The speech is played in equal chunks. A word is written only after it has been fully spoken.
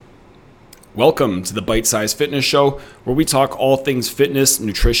Welcome to the Bite Size Fitness Show, where we talk all things fitness,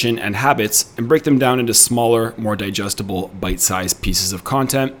 nutrition, and habits and break them down into smaller, more digestible, bite-sized pieces of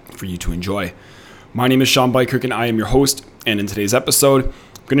content for you to enjoy. My name is Sean Bykerk and I am your host, and in today's episode,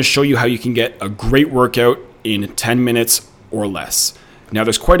 I'm going to show you how you can get a great workout in 10 minutes or less. Now,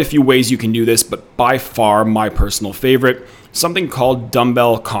 there's quite a few ways you can do this, but by far my personal favorite, something called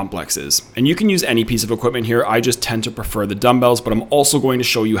dumbbell complexes. And you can use any piece of equipment here. I just tend to prefer the dumbbells, but I'm also going to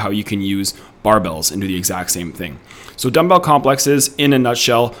show you how you can use barbells and do the exact same thing. So dumbbell complexes, in a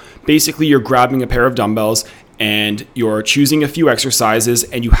nutshell, basically you're grabbing a pair of dumbbells and you're choosing a few exercises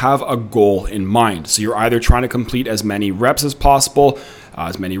and you have a goal in mind. So you're either trying to complete as many reps as possible,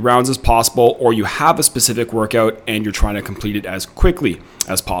 as many rounds as possible, or you have a specific workout and you're trying to complete it as quickly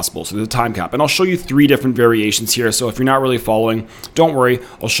as possible. So there's a time cap. And I'll show you 3 different variations here. So if you're not really following, don't worry.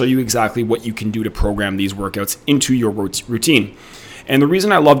 I'll show you exactly what you can do to program these workouts into your routine. And the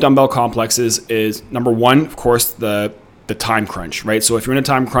reason I love dumbbell complexes is, number one, of course, the time crunch, right? So if you're in a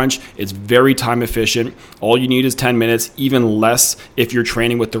time crunch, it's very time efficient. All you need is 10 minutes, even less if you're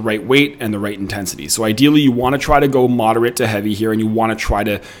training with the right weight and the right intensity. So ideally, you want to try to go moderate to heavy here, and you want to try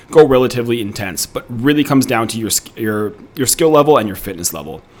to go relatively intense, but really comes down to your skill level and your fitness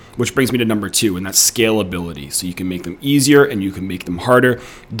level. Which brings me to number 2, and that's scalability. So you can make them easier and you can make them harder.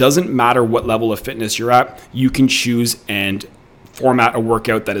 Doesn't matter what level of fitness you're at, you can choose and format a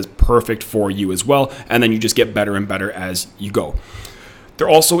workout that is perfect for you as well, and then you just get better and better as you go. They're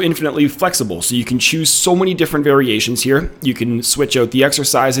also infinitely flexible, so you can choose so many different variations here. You can switch out the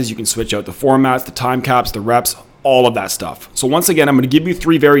exercises, you can switch out the formats, the time caps, the reps, all of that stuff. So once again, I'm going to give you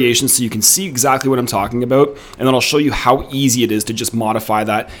 3 variations so you can see exactly what I'm talking about, and then I'll show you how easy it is to just modify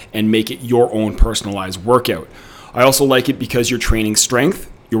that and make it your own personalized workout. I also like it because you're training strength,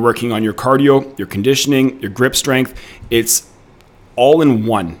 you're working on your cardio, your conditioning, your grip strength. It's all in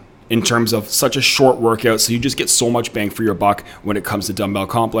one in terms of such a short workout, so you just get so much bang for your buck when it comes to dumbbell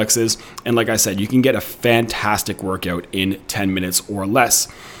complexes. And like I said, you can get a fantastic workout in 10 minutes or less.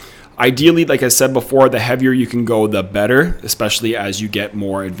 Ideally, like I said before, the heavier you can go, the better, especially as you get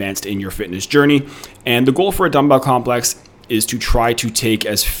more advanced in your fitness journey. And the goal for a dumbbell complex is to try to take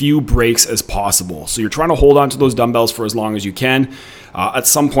as few breaks as possible. So you're trying to hold on to those dumbbells for as long as you can. At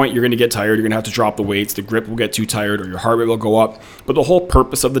some point, you're going to get tired. You're going to have to drop the weights. The grip will get too tired or your heart rate will go up. But the whole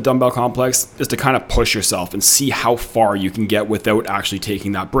purpose of the dumbbell complex is to kind of push yourself and see how far you can get without actually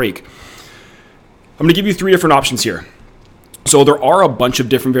taking that break. I'm going to give you 3 different options here. So there are a bunch of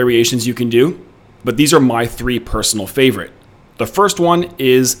different variations you can do, but these are my 3 personal favorite. The first one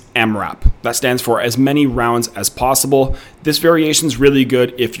is AMRAP. That stands for as many rounds as possible. This variation is really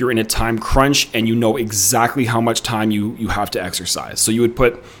good if you're in a time crunch and you know exactly how much time you have to exercise. So you would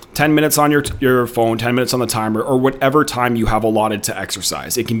put 10 minutes on your phone, 10 minutes on the timer, or whatever time you have allotted to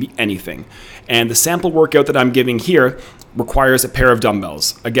exercise. It can be anything. And the sample workout that I'm giving here requires a pair of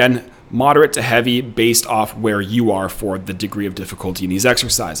dumbbells. Again, moderate to heavy based off where you are for the degree of difficulty in these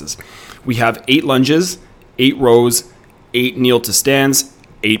exercises. We have 8 lunges, 8 rows, 8 kneel to stands,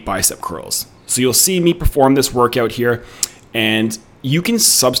 8 bicep curls. So you'll see me perform this workout here, and you can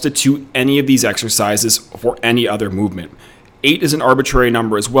substitute any of these exercises for any other movement. 8 is an arbitrary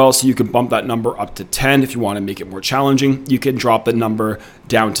number as well, so you can bump that number up to 10 if you want to make it more challenging. You can drop the number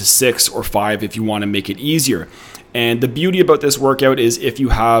down to 6 or 5 if you want to make it easier. And the beauty about this workout is if you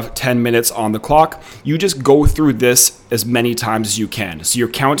have 10 minutes on the clock, you just go through this as many times as you can. So you're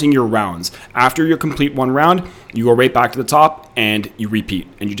counting your rounds. After you complete 1 round, you go right back to the top and you repeat.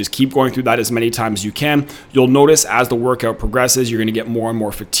 And you just keep going through that as many times as you can. You'll notice as the workout progresses, you're going to get more and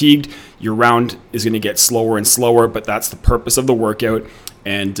more fatigued. Your round is going to get slower and slower, but that's the purpose of the workout.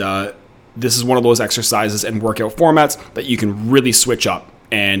 And this is one of those exercises and workout formats that you can really switch up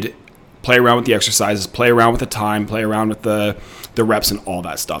and play around with the exercises, play around with the time, play around with the reps and all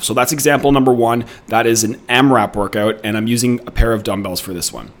that stuff. So that's example number 1. That is an AMRAP workout, and I'm using a pair of dumbbells for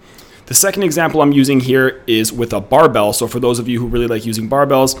this one. The second example I'm using here is with a barbell. So for those of you who really like using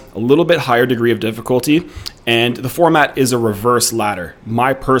barbells, a little bit higher degree of difficulty, and the format is a reverse ladder.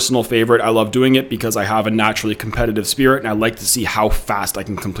 My personal favorite. I love doing it because I have a naturally competitive spirit, and I like to see how fast I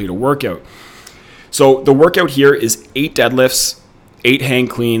can complete a workout. So the workout here is 8 deadlifts, 8 hang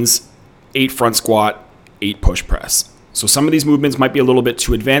cleans, 8 front squat, 8 push press. So some of these movements might be a little bit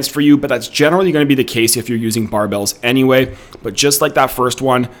too advanced for you, but that's generally going to be the case if you're using barbells anyway. But just like that first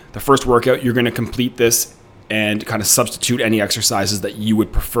one, the first workout, you're going to complete this and kind of substitute any exercises that you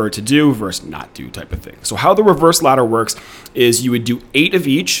would prefer to do versus not do type of thing. So how the reverse ladder works is you would do 8 of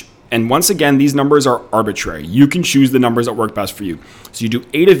each, And once again, these numbers are arbitrary. You can choose the numbers that work best for you. So you do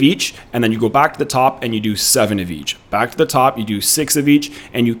 8 of each, and then you go back to the top and you do 7 of each. Back to the top, you do 6 of each,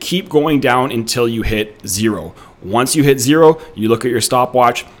 and you keep going down until you hit 0. Once you hit 0, you look at your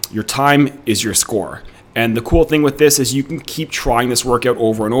stopwatch. Your time is your score. And the cool thing with this is you can keep trying this workout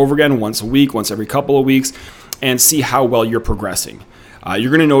over and over again, once a week, once every couple of weeks, and see how well you're progressing.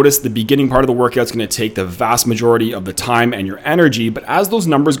 You're going to notice the beginning part of the workout is going to take the vast majority of the time and your energy, but as those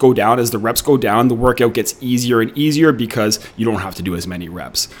numbers go down, as the reps go down, the workout gets easier and easier because you don't have to do as many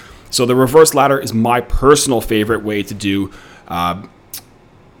reps. So the reverse ladder is my personal favorite way to do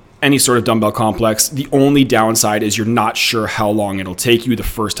any sort of dumbbell complex. The only downside is you're not sure how long it'll take you the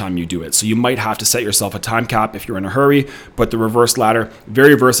first time you do it. So you might have to set yourself a time cap if you're in a hurry, but the reverse ladder,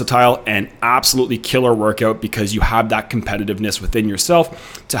 very versatile and absolutely killer workout because you have that competitiveness within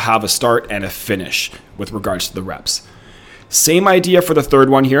yourself to have a start and a finish with regards to the reps. Same idea for the third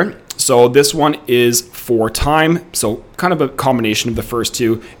one here. So this one is for time, so kind of a combination of the first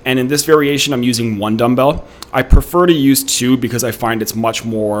two. And in this variation, I'm using 1 dumbbell. I prefer to use 2 because I find it's much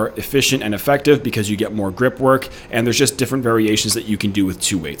more efficient and effective because you get more grip work, and there's just different variations that you can do with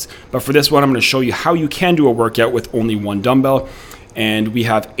 2 weights. But for this one, I'm going to show you how you can do a workout with only 1 dumbbell. And we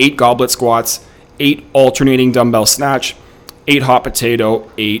have 8 goblet squats, 8 alternating dumbbell snatch, 8 hot potato,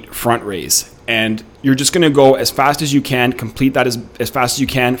 8 front raise. And you're just going to go as fast as you can, complete that as fast as you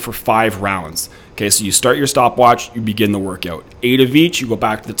can for 5 rounds. Okay, so you start your stopwatch, you begin the workout. 8 of each, you go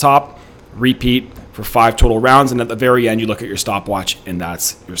back to the top, repeat for 5 total rounds, and at the very end, you look at your stopwatch, and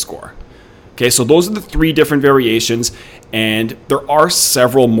that's your score. Okay, so those are the 3 different variations, and there are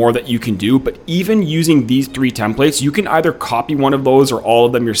several more that you can do, but even using these 3 templates, you can either copy one of those or all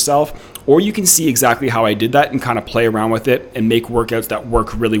of them yourself, or you can see exactly how I did that and kind of play around with it and make workouts that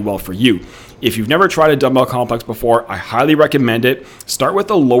work really well for you. If you've never tried a dumbbell complex before, I highly recommend it. Start with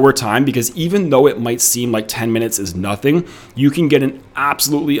a lower time because even though it might seem like 10 minutes is nothing, you can get an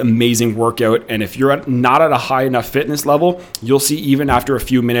absolutely amazing workout. And if you're not at a high enough fitness level, you'll see even after a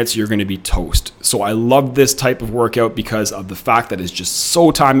few minutes, you're going to be toast. So I love this type of workout because of the fact that it's just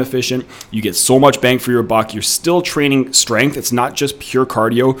so time efficient. You get so much bang for your buck. You're still training strength. It's not just pure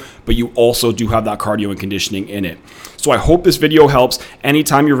cardio, but you also do have that cardio and conditioning in it. So I hope this video helps.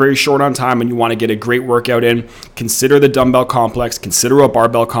 Anytime you're very short on time and you want to get a great workout in, consider the dumbbell complex, consider a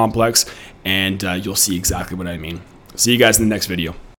barbell complex, and you'll see exactly what I mean. See you guys in the next video.